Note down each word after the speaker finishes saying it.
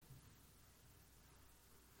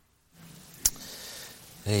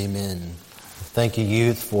Amen. Thank you,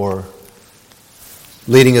 youth, for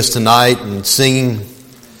leading us tonight and singing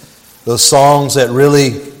those songs that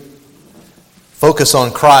really focus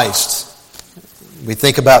on Christ. We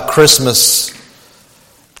think about Christmas.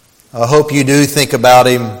 I hope you do think about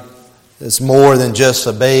Him as more than just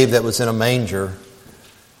a babe that was in a manger.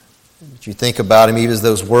 But you think about Him even as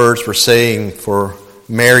those words were saying for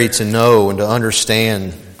Mary to know and to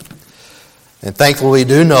understand. And thankfully we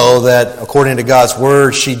do know that according to God's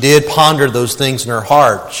Word, she did ponder those things in her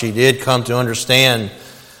heart. She did come to understand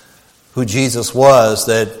who Jesus was,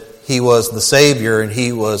 that He was the Savior and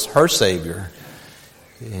He was her Savior.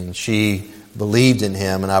 And she believed in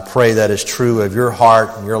Him, and I pray that is true of your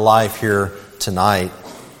heart and your life here tonight.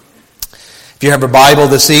 If you have a Bible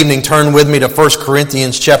this evening, turn with me to 1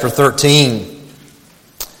 Corinthians chapter 13.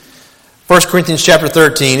 1 Corinthians chapter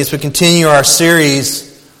 13, as we continue our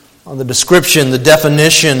series on the description, the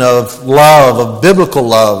definition of love, of biblical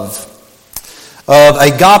love, of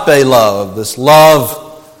agape love, this love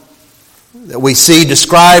that we see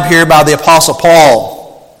described here by the Apostle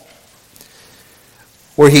Paul,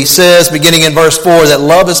 where he says, beginning in verse 4, that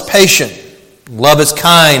love is patient, love is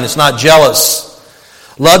kind, it's not jealous.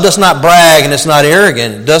 Love does not brag and it's not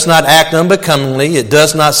arrogant. It does not act unbecomingly. It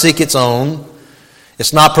does not seek its own.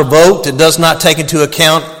 It's not provoked. It does not take into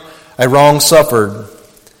account a wrong suffered.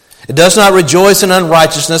 It does not rejoice in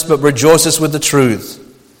unrighteousness, but rejoices with the truth.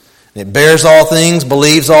 It bears all things,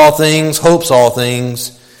 believes all things, hopes all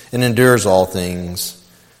things, and endures all things.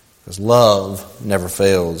 Because love never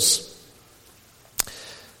fails.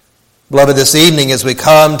 Beloved, this evening as we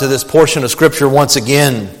come to this portion of Scripture once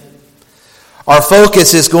again, our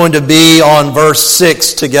focus is going to be on verse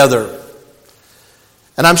 6 together.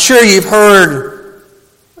 And I'm sure you've heard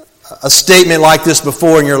a statement like this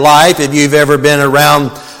before in your life, if you've ever been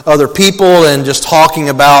around other people and just talking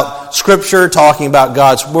about Scripture, talking about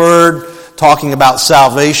God's Word, talking about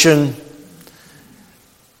salvation.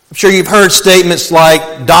 I'm sure you've heard statements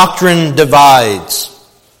like doctrine divides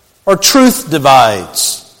or truth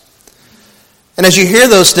divides. And as you hear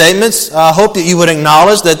those statements, I hope that you would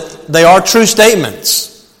acknowledge that they are true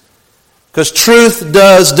statements. Because truth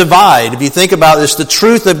does divide. If you think about this, the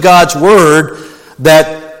truth of God's Word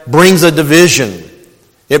that brings a division.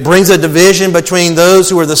 It brings a division between those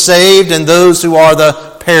who are the saved and those who are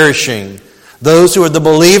the perishing. Those who are the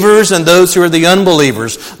believers and those who are the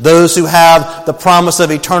unbelievers. Those who have the promise of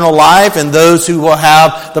eternal life and those who will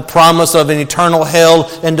have the promise of an eternal hell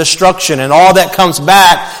and destruction. And all that comes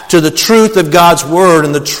back to the truth of God's Word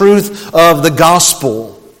and the truth of the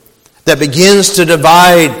gospel that begins to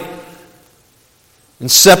divide and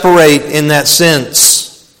separate in that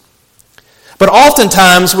sense. But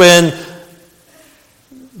oftentimes when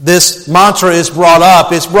this mantra is brought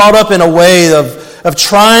up, it's brought up in a way of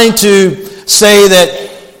trying to say that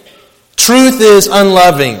truth is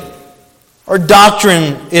unloving or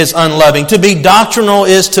doctrine is unloving. To be doctrinal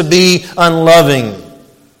is to be unloving.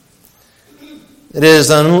 It is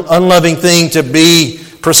an unloving thing to be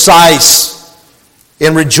precise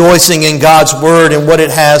in rejoicing in God's Word and what it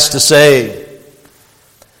has to say.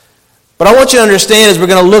 But I want you to understand as we're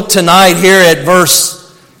going to look tonight here at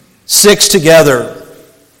verse 6 together,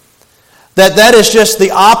 that is just the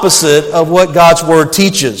opposite of what God's Word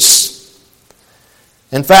teaches.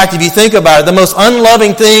 In fact, if you think about it, the most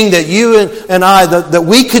unloving thing that you and I, that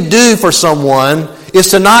we could do for someone is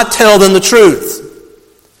to not tell them the truth.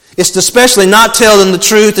 It's to especially not tell them the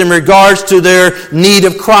truth in regards to their need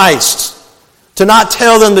of Christ. To not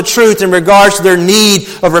tell them the truth in regards to their need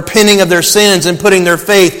of repenting of their sins and putting their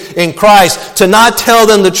faith in Christ. To not tell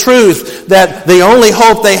them the truth that the only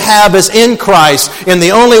hope they have is in Christ. And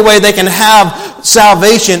the only way they can have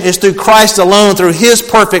salvation is through Christ alone, through His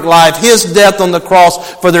perfect life, His death on the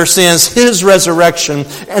cross for their sins, His resurrection,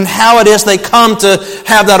 and how it is they come to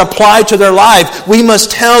have that applied to their life. We must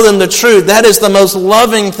tell them the truth. That is the most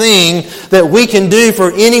loving thing that we can do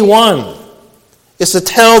for anyone, is to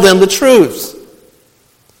tell them the truth.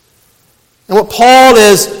 And what Paul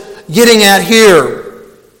is getting at here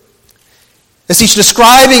is he's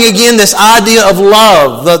describing again this idea of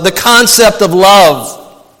love, the concept of love.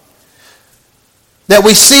 That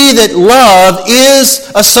we see that love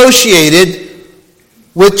is associated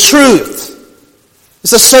with truth.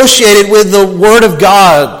 It's associated with the Word of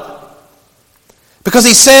God. Because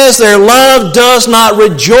he says there, love does not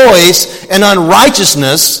rejoice in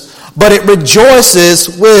unrighteousness, but it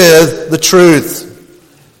rejoices with the truth.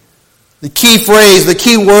 The key phrase, the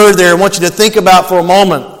key word there I want you to think about for a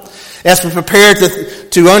moment as we prepare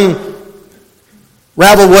to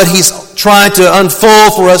unravel what he's trying to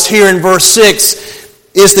unfold for us here in verse 6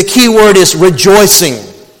 is the key word is rejoicing.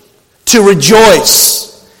 To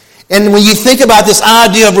rejoice. And when you think about this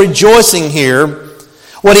idea of rejoicing here,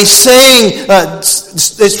 what he's saying,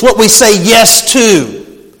 it's what we say yes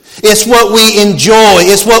to. It's what we enjoy.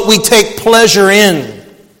 It's what we take pleasure in.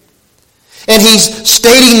 And he's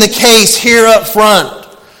stating the case here up front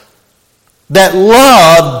that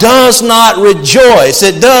love does not rejoice.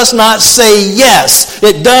 It does not say yes.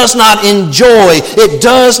 It does not enjoy. It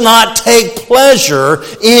does not take pleasure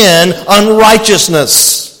in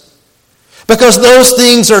unrighteousness. Because those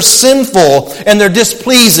things are sinful and they're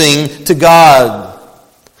displeasing to God.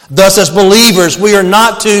 Thus, as believers, we are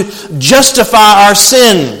not to justify our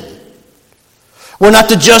sin. We're not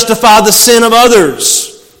to justify the sin of others.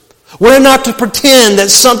 We're not to pretend that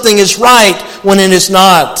something is right when it is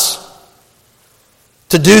not.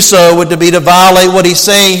 To do so would be to violate what he's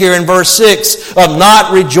saying here in verse 6 of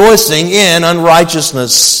not rejoicing in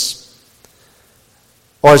unrighteousness.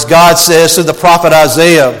 Or as God says through the prophet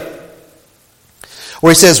Isaiah,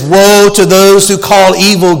 where he says, "Woe to those who call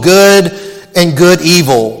evil good and good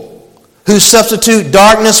evil, who substitute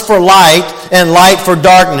darkness for light and light for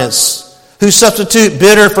darkness, who substitute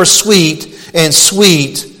bitter for sweet and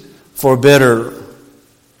sweet for bitter."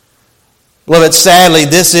 Beloved, sadly,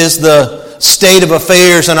 this is the state of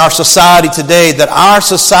affairs in our society today, that our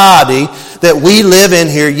society that we live in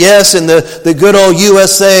here, yes, in the good old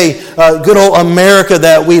USA, good old America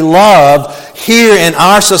that we love, here in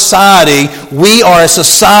our society, we are a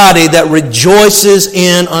society that rejoices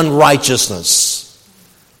in unrighteousness.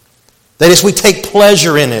 That is, we take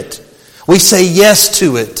pleasure in it. We say yes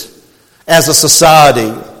to it as a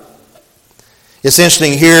society. It's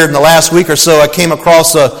interesting, here in the last week or so, I came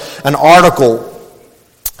across an article.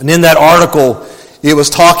 And in that article, it was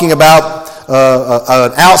talking about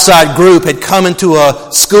an outside group had come into a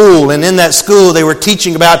school. And in that school, they were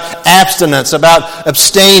teaching about abstinence, about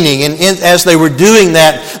abstaining. And as they were doing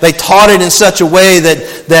that, they taught it in such a way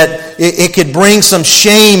that it could bring some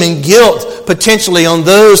shame and guilt potentially on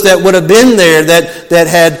those that would have been there that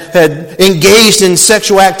had engaged in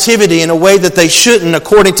sexual activity in a way that they shouldn't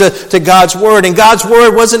according to God's Word. And God's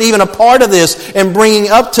Word wasn't even a part of this and bringing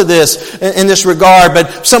up to this in this regard.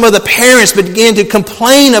 But some of the parents began to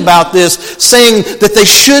complain about this, saying that they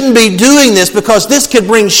shouldn't be doing this because this could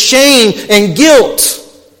bring shame and guilt.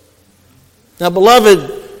 Now,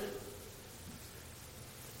 beloved,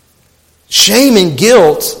 shame and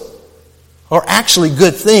guilt are actually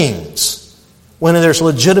good things when there's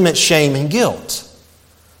legitimate shame and guilt.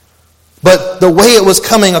 But the way it was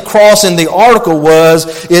coming across in the article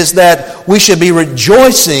is that we should be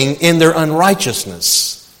rejoicing in their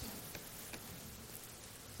unrighteousness.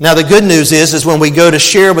 Now the good news is when we go to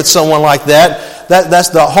share with someone like that's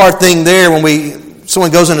the hard thing there. When someone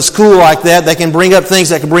goes into school like that, they can bring up things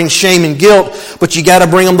that can bring shame and guilt, but you got to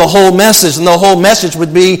bring them the whole message. And the whole message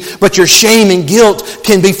would be, but your shame and guilt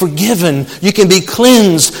can be forgiven. You can be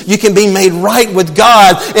cleansed. You can be made right with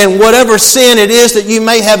God. And whatever sin it is that you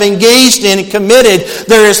may have engaged in and committed,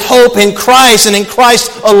 there is hope in Christ and in Christ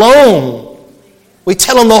alone. We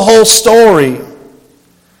tell them the whole story.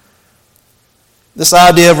 This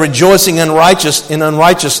idea of rejoicing in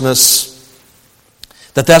unrighteousness,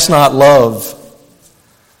 that's not love.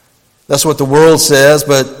 That's what the world says,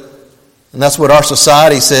 and that's what our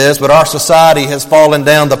society says. But our society has fallen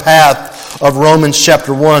down the path of Romans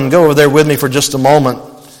chapter 1. Go over there with me for just a moment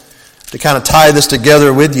to kind of tie this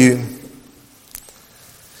together with you.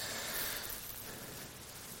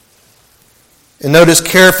 And notice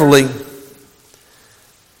carefully,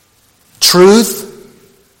 truth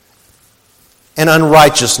and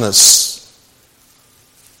unrighteousness.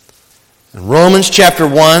 In Romans chapter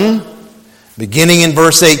 1, beginning in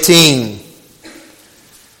verse 18,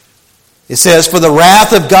 it says, "For the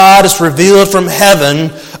wrath of God is revealed from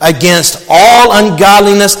heaven against all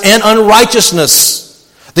ungodliness and unrighteousness,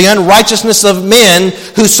 the unrighteousness of men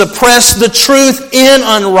who suppress the truth in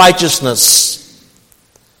unrighteousness."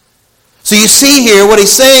 So you see here, what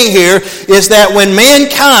he's saying here is that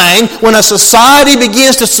when a society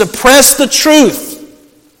begins to suppress the truth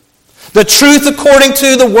according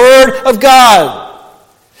to the Word of God,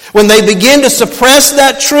 when they begin to suppress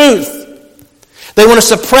that truth, they want to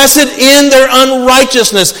suppress it in their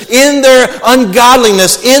unrighteousness, in their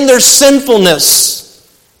ungodliness, in their sinfulness.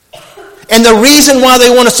 And the reason why they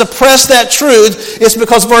want to suppress that truth is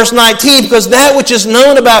because verse 19, because that which is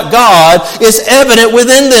known about God is evident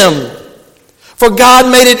within them. For God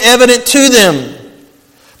made it evident to them.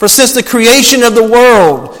 For since the creation of the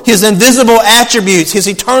world, His invisible attributes, His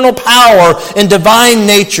eternal power and divine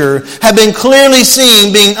nature have been clearly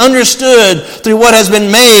seen, being understood through what has been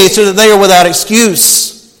made, so that they are without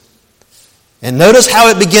excuse. And notice how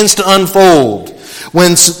it begins to unfold.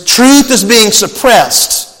 When truth is being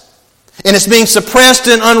suppressed, and it's being suppressed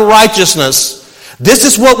in unrighteousness, this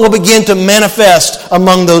is what will begin to manifest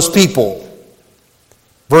among those people.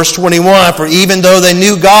 Verse 21, for even though they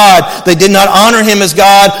knew God, they did not honor him as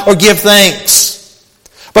God or give thanks.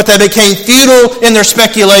 But they became futile in their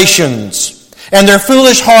speculations, and their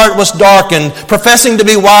foolish heart was darkened. Professing to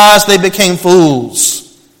be wise, they became fools.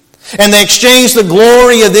 And they exchanged the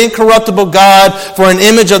glory of the incorruptible God for an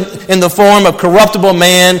image in the form of corruptible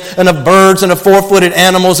man and of birds and of four-footed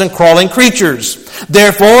animals and crawling creatures.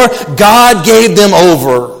 Therefore, God gave them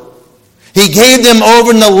over. He gave them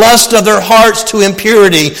over in the lust of their hearts to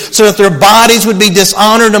impurity, so that their bodies would be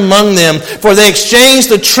dishonored among them. For they exchanged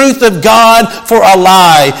the truth of God for a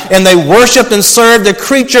lie, and they worshipped and served the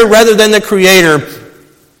creature rather than the Creator,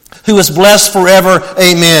 who is blessed forever.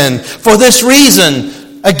 Amen. For this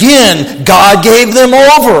reason, again, God gave them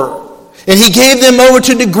over. And he gave them over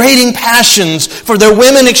to degrading passions, for their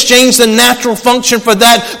women exchanged the natural function for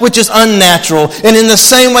that which is unnatural. And in the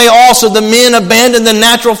same way also the men abandoned the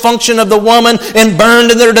natural function of the woman and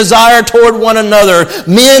burned in their desire toward one another,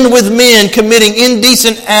 men with men committing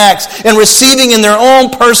indecent acts and receiving in their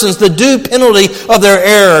own persons the due penalty of their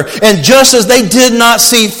error. And just as they did not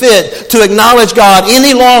see fit to acknowledge God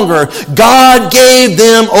any longer, God gave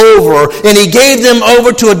them over, and he gave them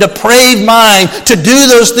over to a depraved mind to do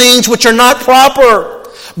those things which are not proper,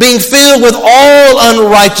 being filled with all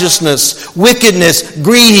unrighteousness, wickedness,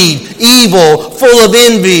 greed, evil, full of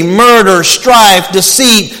envy, murder, strife,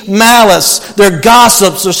 deceit, malice. They're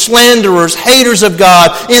gossips, they're slanderers, haters of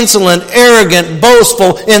God, insolent, arrogant,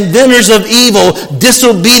 boastful, inventors of evil,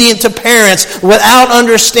 disobedient to parents, without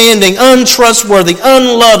understanding, untrustworthy,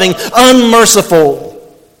 unloving, unmerciful.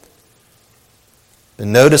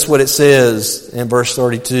 And notice what it says in verse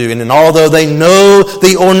 32. And although they know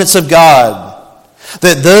the ordinance of God,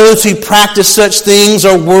 that those who practice such things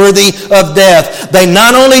are worthy of death, they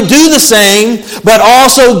not only do the same, but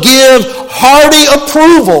also give hearty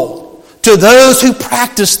approval to those who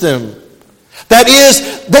practice them. That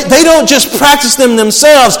is, they don't just practice them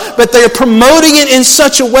themselves, but they are promoting it in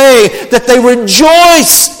such a way that they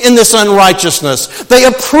rejoice in this unrighteousness. They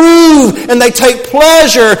approve and they take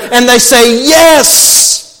pleasure and they say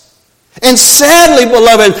yes. And sadly,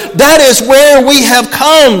 beloved, that is where we have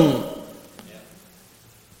come.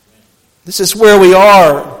 This is where we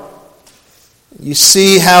are. You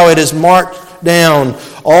see how it is marked down,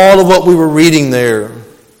 all of what we were reading there.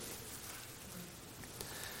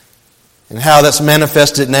 And how that's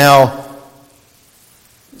manifested now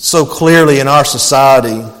so clearly in our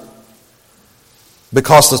society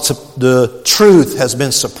because the truth has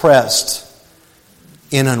been suppressed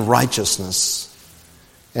in unrighteousness.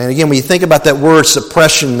 And again, when you think about that word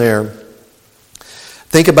suppression there,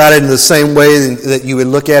 think about it in the same way that you would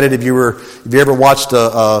look at it if you ever watched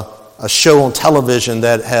a show on television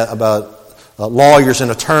that had about lawyers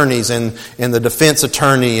and attorneys and the defense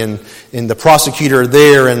attorney and the prosecutor are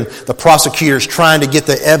there, and the prosecutor's trying to get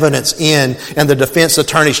the evidence in, and the defense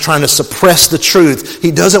attorney's trying to suppress the truth.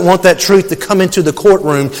 He doesn't want that truth to come into the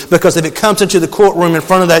courtroom, because if it comes into the courtroom in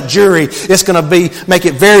front of that jury, it's going to make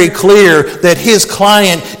it very clear that his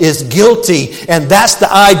client is guilty. And that's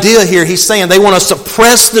the idea here. He's saying they want to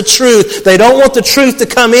suppress the truth. They don't want the truth to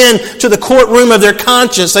come in to the courtroom of their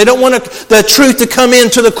conscience. They don't want the truth to come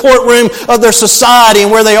into the courtroom of their society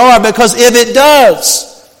and where they are, because if it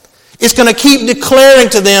does, it's going to keep declaring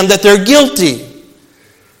to them that they're guilty.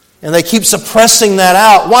 And they keep suppressing that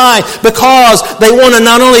out. Why? Because they want to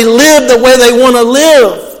not only live the way they want to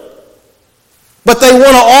live, but they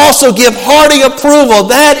want to also give hearty approval.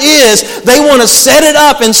 That is, they want to set it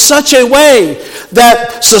up in such a way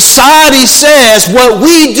that society says what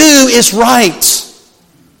we do is right,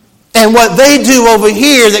 and what they do over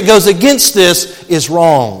here that goes against this is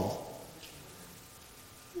wrong.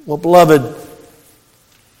 Well, beloved,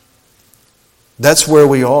 that's where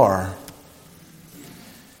we are.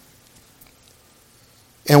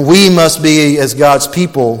 And we must be, as God's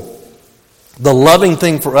people, the loving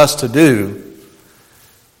thing for us to do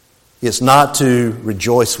is not to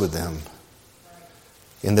rejoice with them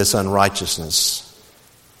in this unrighteousness.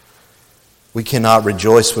 We cannot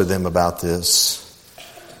rejoice with them about this.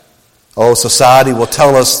 Oh, society will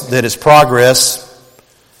tell us that it's progress.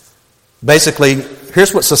 Basically,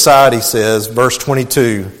 here's what society says, verse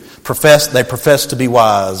 22. They profess to be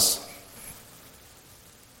wise,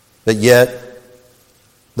 but yet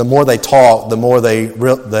the more they talk, the more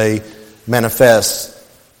they manifest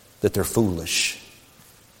that they're foolish.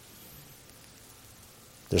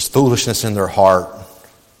 There's foolishness in their heart.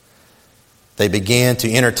 They began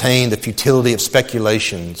to entertain the futility of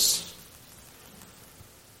speculations,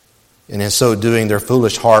 and in so doing, their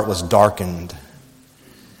foolish heart was darkened.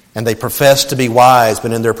 And they profess to be wise,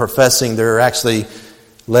 but in their professing, they're actually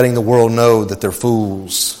letting the world know that they're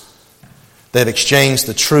fools. They've exchanged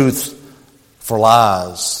the truth for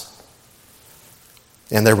lies.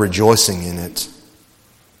 And they're rejoicing in it.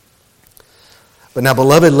 But now,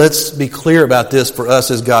 beloved, let's be clear about this for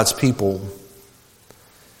us as God's people.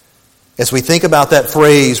 As we think about that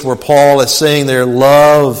phrase where Paul is saying there,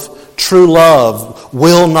 love, true love,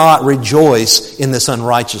 will not rejoice in this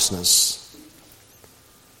unrighteousness.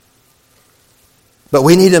 But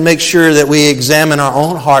we need to make sure that we examine our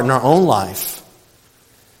own heart and our own life.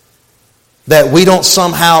 That we don't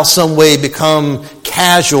somehow, some way become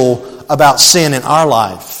casual about sin in our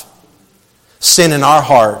life. Sin in our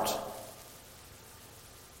heart.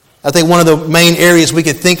 I think one of the main areas we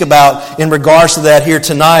could think about in regards to that here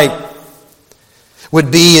tonight would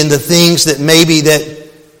be in the things that maybe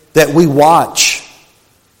that we watch,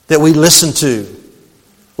 that we listen to.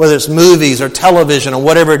 Whether it's movies or television or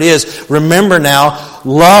whatever it is, remember now,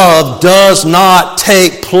 love does not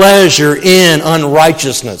take pleasure in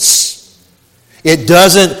unrighteousness. It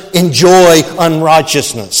doesn't enjoy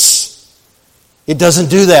unrighteousness. It doesn't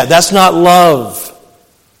do that. That's not love.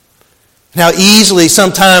 Now, easily,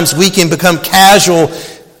 sometimes we can become casual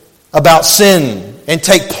about sin and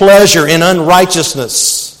take pleasure in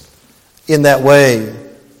unrighteousness in that way.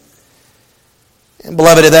 And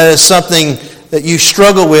beloved, if that is something that you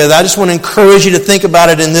struggle with, I just want to encourage you to think about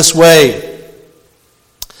it in this way.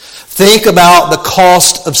 Think about the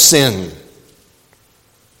cost of sin.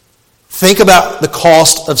 Think about the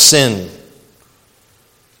cost of sin.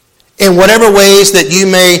 In whatever ways that you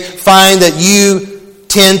may find that you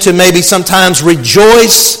tend to maybe sometimes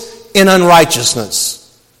rejoice in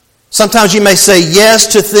unrighteousness. Sometimes you may say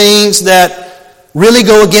yes to things that really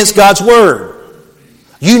go against God's Word.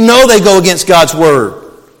 You know they go against God's Word.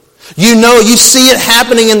 You know, you see it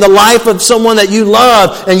happening in the life of someone that you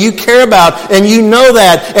love and you care about, and you know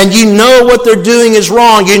that, and you know what they're doing is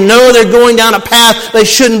wrong. You know they're going down a path they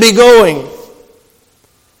shouldn't be going.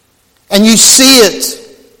 And you see it.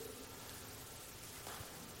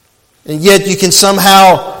 And yet you can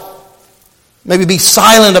somehow maybe be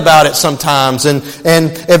silent about it sometimes and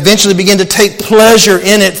eventually begin to take pleasure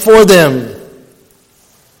in it for them.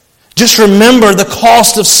 Just remember the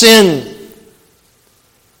cost of sin.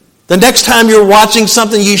 The next time you're watching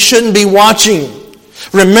something you shouldn't be watching,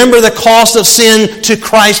 remember the cost of sin to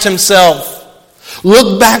Christ Himself.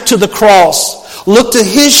 Look back to the cross. Look to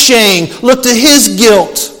His shame. Look to His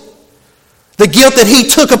guilt. The guilt that He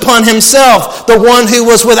took upon Himself. The one who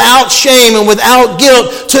was without shame and without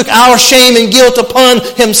guilt took our shame and guilt upon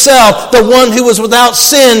Himself. The one who was without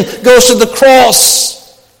sin goes to the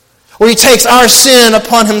cross, where He takes our sin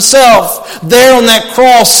upon Himself. There on that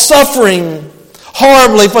cross, suffering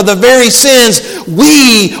horribly for the very sins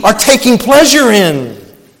we are taking pleasure in.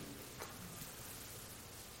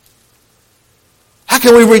 How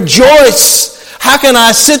can we rejoice? How can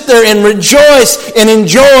I sit there and rejoice and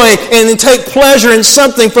enjoy and take pleasure in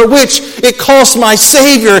something for which it cost my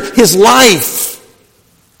Savior His life?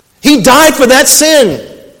 He died for that sin.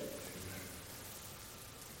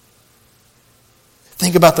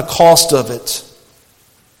 Think about the cost of it.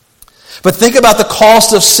 But think about the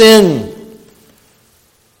cost of sin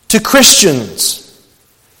to Christians.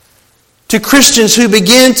 To Christians who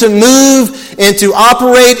begin to move and to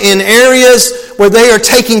operate in areas where they are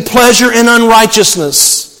taking pleasure in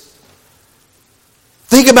unrighteousness.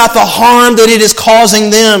 Think about the harm that it is causing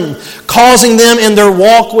them in their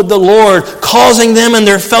walk with the Lord, causing them in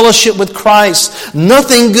their fellowship with Christ.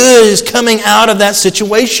 Nothing good is coming out of that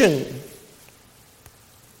situation.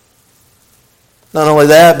 Not only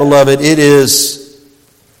that, beloved, it is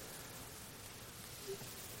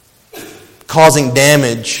causing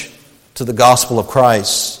damage to the gospel of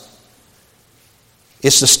Christ.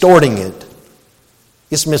 It's distorting it.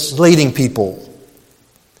 It's misleading people.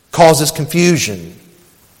 Causes confusion.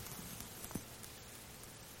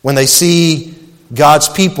 When they see God's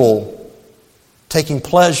people taking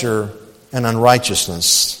pleasure in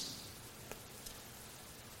unrighteousness.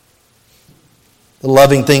 The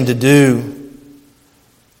loving thing to do,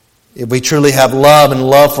 if we truly have love and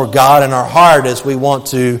love for God in our heart, is we want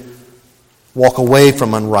to walk away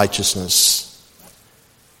from unrighteousness.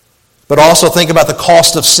 But also think about the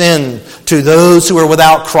cost of sin to those who are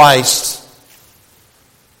without Christ.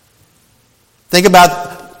 Think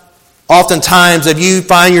about oftentimes if you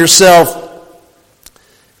find yourself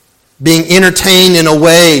being entertained in a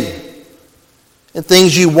way, and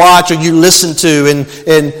things you watch or you listen to, and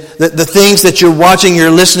the things that you're watching,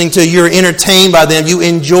 you're listening to, you're entertained by them, you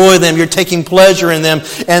enjoy them, you're taking pleasure in them,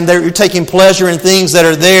 and you're taking pleasure in things that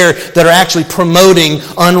are there that are actually promoting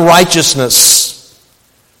unrighteousness.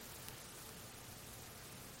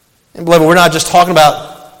 And beloved, we're not just talking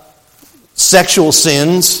about sexual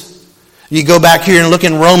sins. You go back here and look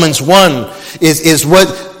in Romans 1, is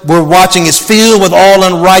what we're watching is filled with all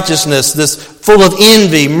unrighteousness, this full of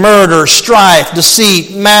envy, murder, strife,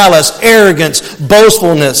 deceit, malice, arrogance,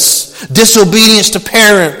 boastfulness, disobedience to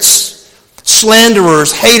parents,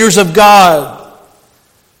 slanderers, haters of God.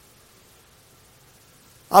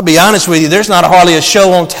 I'll be honest with you, there's not hardly a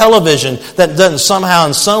show on television that doesn't somehow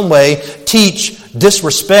in some way teach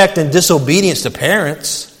disrespect and disobedience to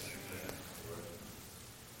parents.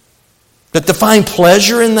 But to find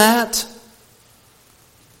pleasure in that?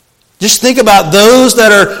 Just think about those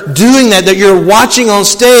that are doing that you're watching on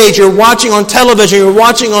stage, you're watching on television, you're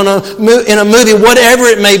watching in a movie, whatever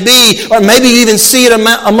it may be, or maybe you even see it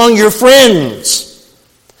among your friends.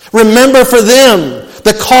 Remember for them,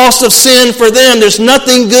 the cost of sin for them. There's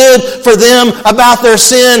nothing good for them about their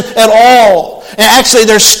sin at all. And actually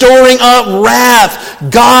they're storing up wrath,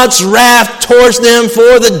 God's wrath towards them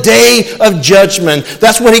for the day of judgment.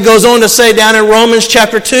 That's what he goes on to say down in Romans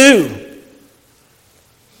chapter 2.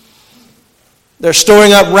 They're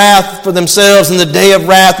storing up wrath for themselves in the day of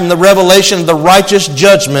wrath and the revelation of the righteous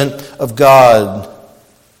judgment of God.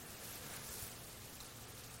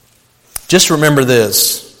 Just remember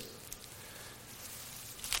this.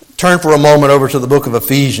 Turn for a moment over to the book of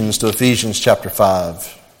Ephesians, to Ephesians chapter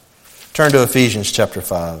 5. Turn to Ephesians chapter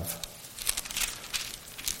 5.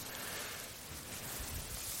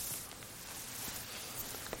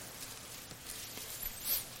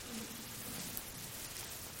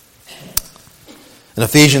 In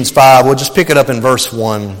Ephesians 5, we'll just pick it up in verse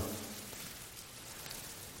 1.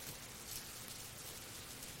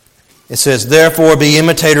 It says, "Therefore be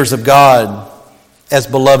imitators of God as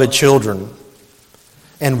beloved children,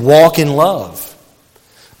 and walk in love."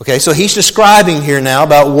 Okay, so he's describing here now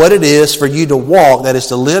about what it is for you to walk, that is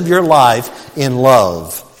to live your life in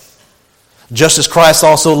love. Just as Christ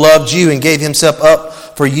also loved you and gave himself up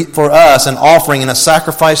for us, an offering and a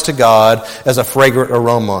sacrifice to God as a fragrant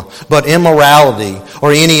aroma. But immorality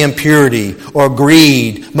or any impurity or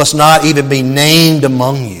greed must not even be named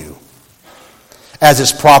among you, as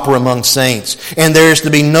is proper among saints. And there is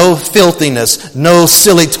to be no filthiness, no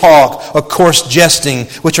silly talk, or coarse jesting,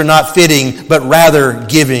 which are not fitting, but rather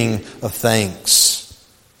giving of thanks.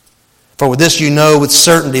 For with this you know with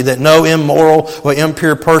certainty that no immoral or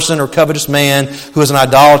impure person or covetous man who is an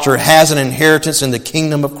idolater has an inheritance in the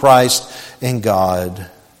kingdom of Christ and God.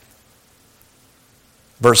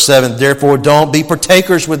 Verse 7, "Therefore don't be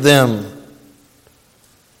partakers with them."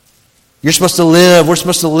 We're supposed to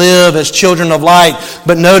live as children of light.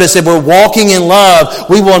 But notice, if we're walking in love,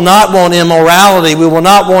 we will not want immorality. We will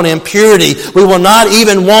not want impurity. We will not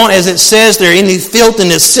even want, as it says there, any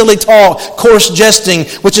filthiness, silly talk, coarse jesting,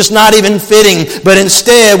 which is not even fitting. But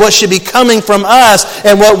instead, what should be coming from us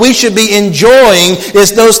and what we should be enjoying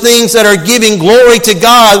is those things that are giving glory to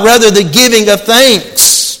God rather than giving of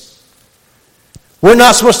thanks. We're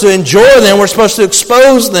not supposed to enjoy them. We're supposed to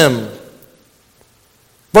expose them.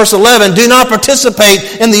 Verse 11, "Do not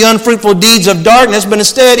participate in the unfruitful deeds of darkness, but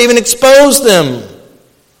instead even expose them."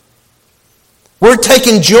 We're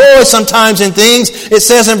taking joy sometimes in things, it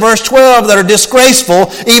says in verse 12, that are disgraceful,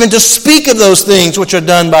 even to speak of those things which are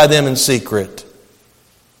done by them in secret.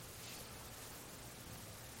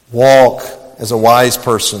 Walk as a wise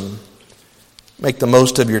person. Make the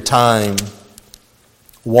most of your time.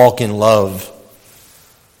 Walk in love.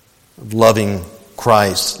 Loving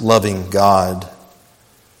Christ, loving God.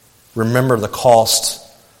 Remember the cost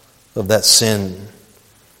of that sin.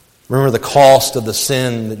 Remember the cost of the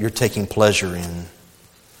sin that you're taking pleasure in,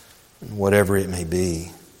 whatever it may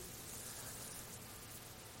be.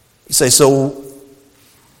 You say, so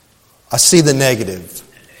I see the negative.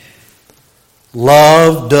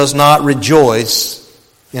 Love does not rejoice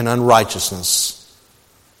in unrighteousness.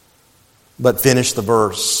 But finish the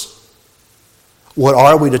verse. What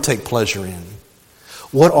are we to take pleasure in?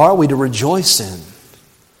 What are we to rejoice in?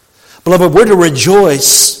 Beloved, we're to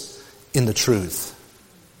rejoice in the truth.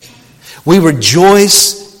 We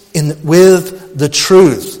rejoice with the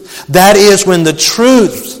truth. That is, when the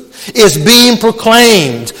truth is being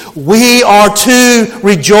proclaimed, we are to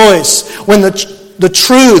rejoice. When the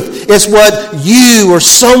truth is what you or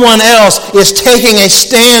someone else is taking a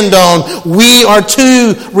stand on, we are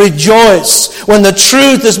to rejoice. When the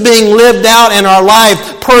truth is being lived out in our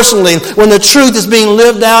life personally, when the truth is being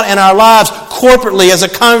lived out in our lives corporately as a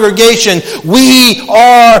congregation, we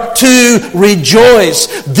are to rejoice.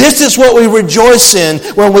 This is what we rejoice in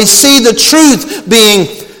when we see the truth being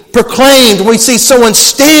proclaimed, we see someone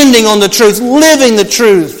standing on the truth, living the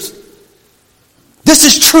truth. This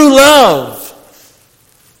is true love.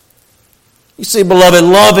 You see, beloved,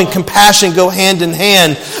 love and compassion go hand in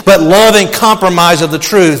hand, but love and compromise of the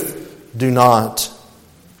truth do not.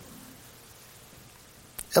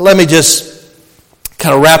 And let me just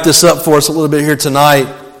kind of wrap this up for us a little bit here tonight.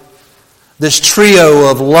 This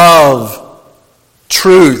trio of love,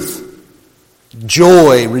 truth,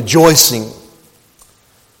 joy, rejoicing.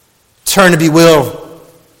 Turn, if you will,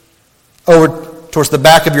 over towards the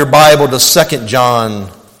back of your Bible to 2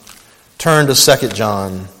 John. Turn to 2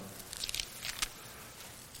 John.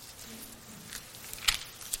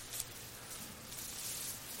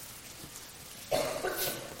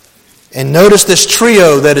 And notice this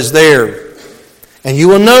trio that is there. And you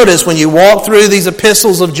will notice when you walk through these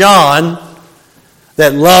epistles of John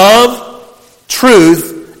that love,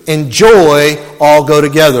 truth, and joy all go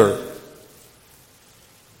together.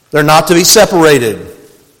 They're not to be separated.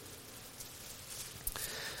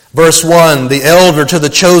 Verse 1, the elder to the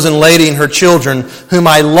chosen lady and her children, whom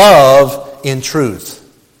I love in truth.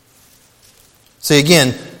 See,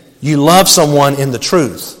 again, you love someone in the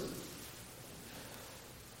truth.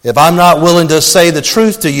 If I'm not willing to say the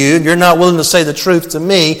truth to you, and you're not willing to say the truth to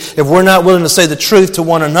me, if we're not willing to say the truth to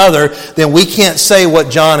one another, then we can't say what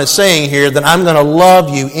John is saying here, that I'm going to love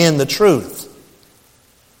you in the truth.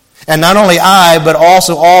 And not only I, but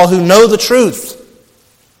also all who know the truth.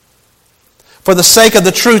 For the sake of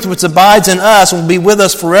the truth which abides in us and will be with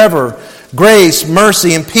us forever, grace,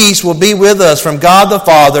 mercy, and peace will be with us from God the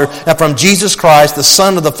Father and from Jesus Christ, the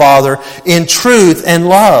Son of the Father, in truth and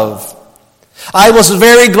love. I was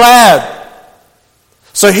very glad.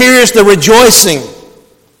 So here's the rejoicing.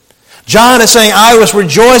 John is saying, I was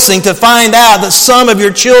rejoicing to find out that some of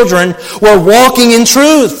your children were walking in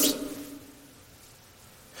truth,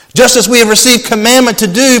 just as we have received commandment to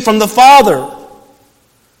do from the Father.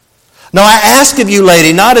 Now I ask of you,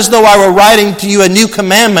 lady, not as though I were writing to you a new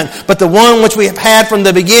commandment, but the one which we have had from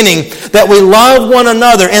the beginning, that we love one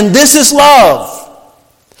another. And this is love,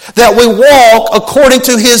 that we walk according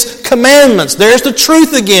to His commandments. There's the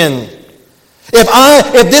truth again.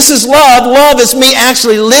 If this is love, love is me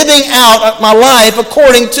actually living out my life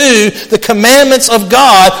according to the commandments of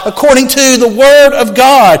God, according to the Word of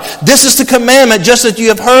God. This is the commandment, just as you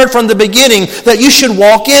have heard from the beginning, that you should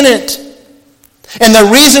walk in it. And the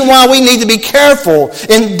reason why we need to be careful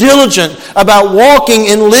and diligent about walking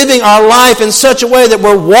and living our life in such a way that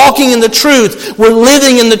we're walking in the truth, we're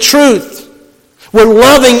living in the truth, we're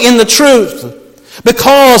loving in the truth.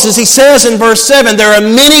 Because, as he says in verse 7, there are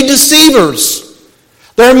many deceivers.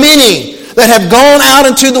 There are many that have gone out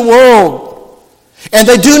into the world, and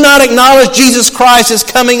they do not acknowledge Jesus Christ as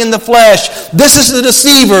coming in the flesh. This is the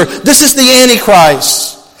deceiver. This is the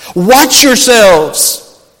Antichrist. Watch yourselves.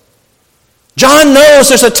 John knows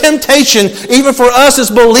there's a temptation, even for us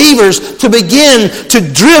as believers, to begin to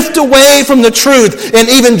drift away from the truth, and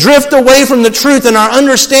even drift away from the truth in our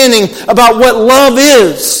understanding about what love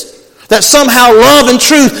is. That somehow love and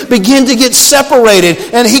truth begin to get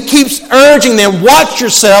separated. And he keeps urging them, watch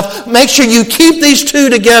yourself. Make sure you keep these two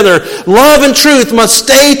together. Love and truth must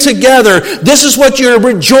stay together. This is what you're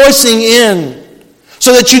rejoicing in.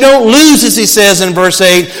 So that you don't lose, as he says in verse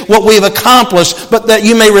 8, what we've accomplished, but that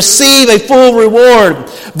you may receive a full reward.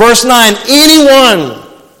 Verse 9, anyone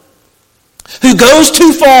who goes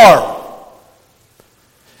too far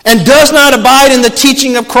and does not abide in the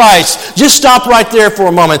teaching of Christ. Just stop right there for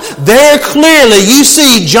a moment. There clearly you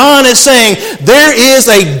see John is saying there is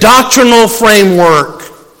a doctrinal framework.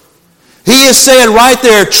 He has said right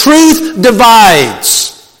there, truth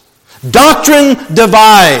divides. Doctrine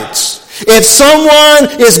divides. If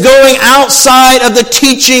someone is going outside of the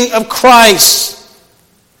teaching of Christ,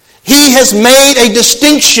 he has made a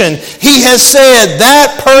distinction. He has said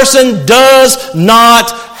that person does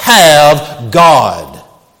not have God.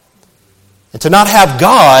 And to not have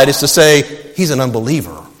God is to say he's an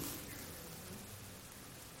unbeliever.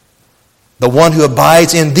 The one who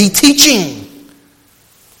abides in the teaching.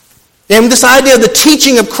 And this idea of the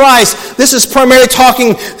teaching of Christ, this is primarily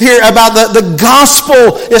talking here about the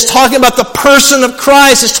gospel. It's talking about the person of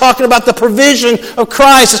Christ. It's talking about the provision of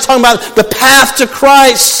Christ. It's talking about the path to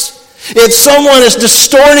Christ. If someone is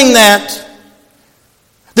distorting that,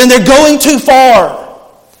 then they're going too far.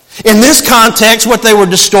 In this context, what they were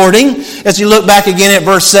distorting, as you look back again at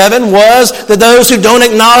verse 7, was that those who don't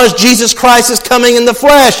acknowledge Jesus Christ as coming in the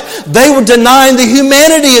flesh, they were denying the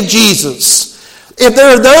humanity of Jesus. If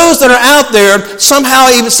there are those that are out there somehow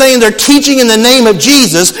even saying they're teaching in the name of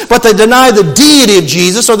Jesus, but they deny the deity of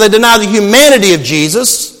Jesus, or they deny the humanity of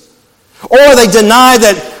Jesus, or they deny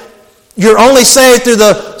that you're only saved through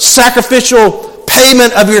the sacrificial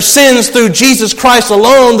payment of your sins through Jesus Christ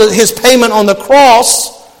alone, His payment on the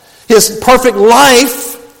cross, His perfect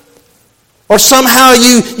life, or somehow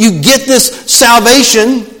you get this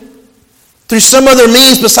salvation through some other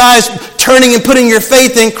means besides turning and putting your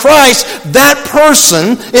faith in Christ, that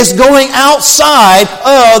person is going outside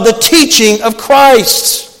of the teaching of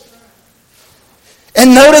Christ.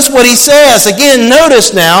 And notice what he says. Again,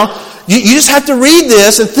 notice now, you just have to read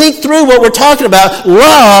this and think through what we're talking about.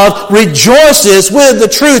 Love rejoices with the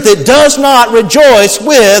truth. It does not rejoice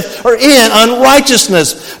with or in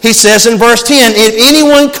unrighteousness. He says in verse 10, if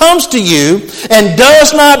anyone comes to you and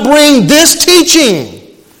does not bring this teaching,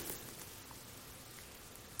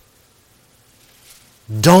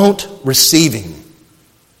 don't receive him.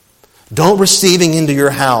 Don't receive him into your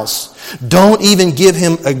house. Don't even give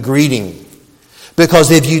him a greeting.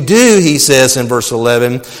 Because if you do, he says in verse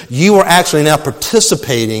 11, you are actually now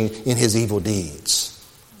participating in his evil deeds.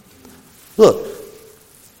 Look,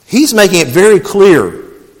 he's making it very clear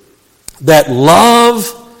that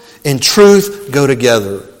love and truth go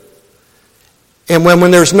together. And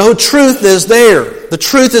when there's no truth is there, the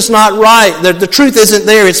truth is not right, the truth isn't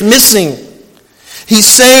there, it's missing. He's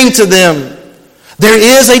saying to them, there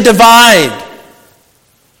is a divide.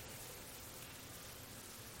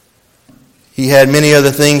 He had many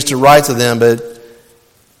other things to write to them, but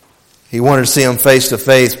he wanted to see them face to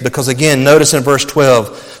face. Because again, notice in verse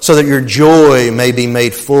 12, so that your joy may be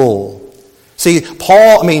made full. See,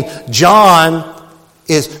 John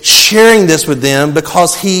is sharing this with them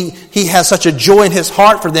because he has such a joy in his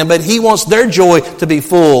heart for them, but he wants their joy to be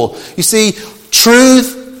full. You see,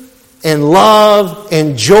 truth and love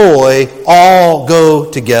and joy all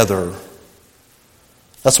go together.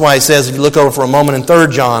 That's why he says, if you look over for a moment in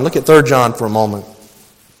 3 John, look at 3 John for a moment.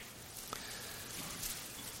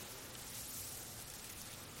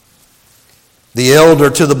 The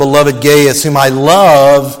elder to the beloved Gaius, whom I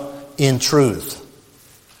love in truth.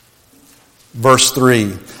 Verse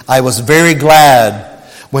 3, I was very glad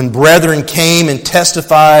when brethren came and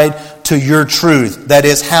testified to your truth. That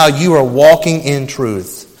is how you are walking in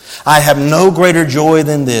truth. I have no greater joy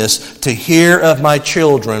than this, to hear of my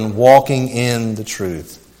children walking in the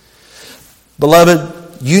truth.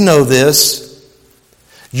 Beloved, you know this.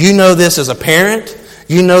 You know this as a parent.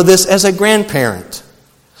 You know this as a grandparent.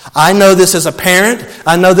 I know this as a parent.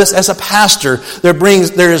 I know this as a pastor.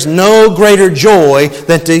 There is no greater joy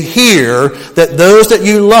than to hear that those that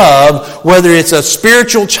you love, whether it's a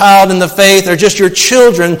spiritual child in the faith or just your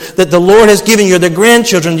children that the Lord has given you, or the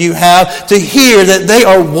grandchildren you have, to hear that they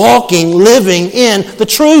are walking, living in the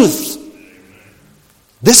truth.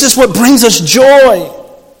 This is what brings us joy.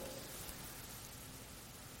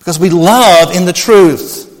 Because we love in the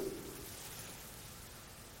truth.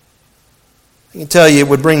 I can tell you it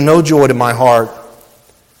would bring no joy to my heart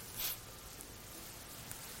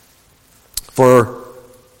for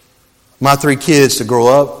my 3 kids to grow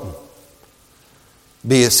up,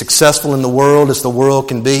 be as successful in the world as the world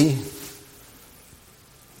can be,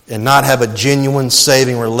 and not have a genuine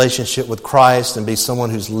saving relationship with Christ and be someone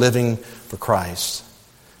who's living for Christ.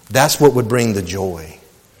 That's what would bring the joy.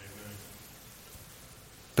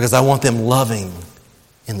 Because I want them loving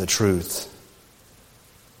in the truth.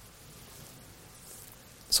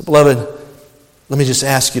 So, beloved, let me just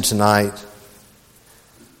ask you tonight,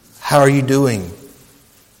 how are you doing?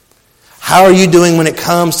 How are you doing when it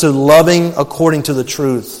comes to loving according to the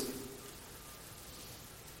truth?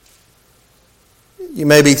 You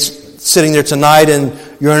may be sitting there tonight and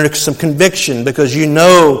you're under some conviction because you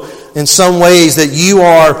know in some ways that you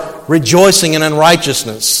are rejoicing in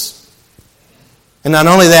unrighteousness. And not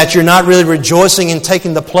only that, you're not really rejoicing and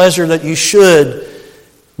taking the pleasure that you should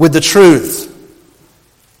with the truth.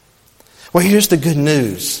 Well, here's the good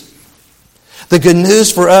news. The good news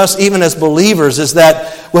for us, even as believers, is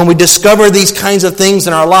that when we discover these kinds of things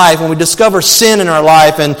in our life, when we discover sin in our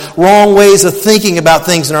life and wrong ways of thinking about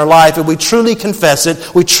things in our life, and we truly confess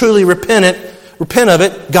it, we truly repent of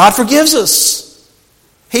it, God forgives us.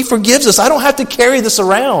 He forgives us. I don't have to carry this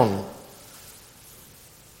around.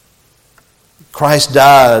 Christ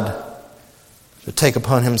died to take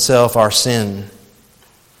upon himself our sin,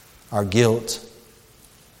 our guilt.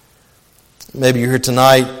 Maybe you're here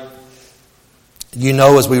tonight, you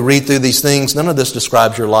know as we read through these things, none of this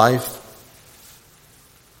describes your life.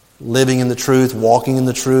 Living in the truth, walking in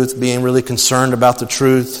the truth, being really concerned about the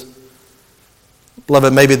truth.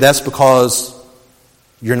 Beloved, maybe that's because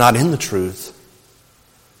you're not in the truth.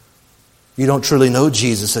 You don't truly know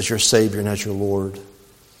Jesus as your Savior and as your Lord.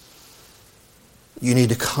 You need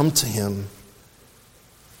to come to him.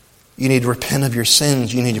 You need to repent of your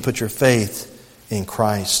sins. You need to put your faith in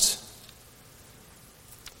Christ.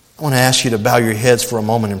 I want to ask you to bow your heads for a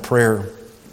moment in prayer.